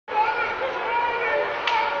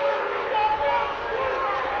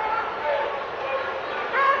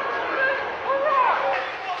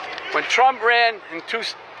When Trump ran in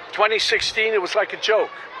 2016, it was like a joke.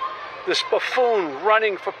 This buffoon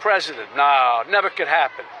running for president. No, never could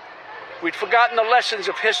happen. We'd forgotten the lessons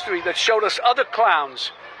of history that showed us other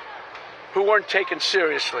clowns who weren't taken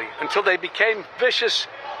seriously until they became vicious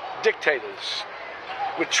dictators.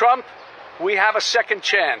 With Trump, we have a second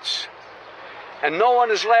chance. And no one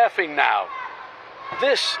is laughing now.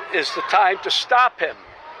 This is the time to stop him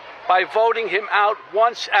by voting him out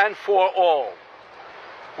once and for all.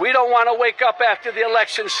 We don't want to wake up after the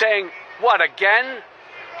election saying, what, again?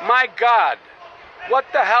 My God, what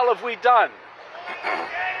the hell have we done?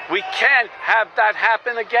 We can't have that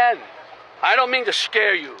happen again. I don't mean to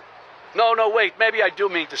scare you. No, wait, maybe I do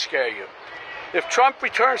mean to scare you. If Trump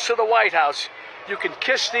returns to the White House, you can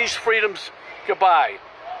kiss these freedoms goodbye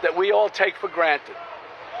that we all take for granted.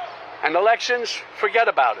 And elections, forget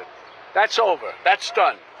about it. That's over. That's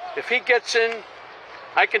done. If he gets in,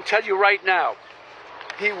 I can tell you right now,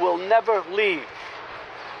 he will never leave.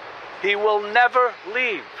 He will never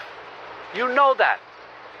leave. You know that.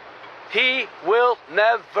 He will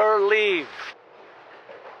never leave.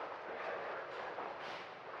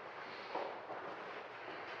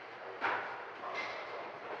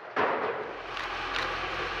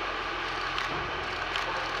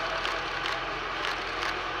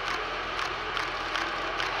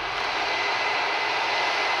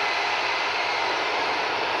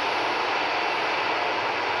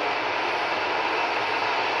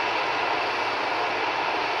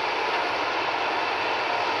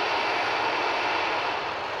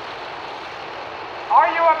 Are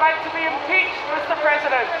you about to be impeached, Mr.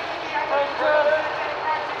 President?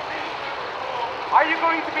 Are you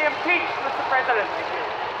going to be impeached, Mr. President?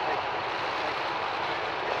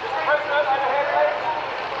 Mr. President,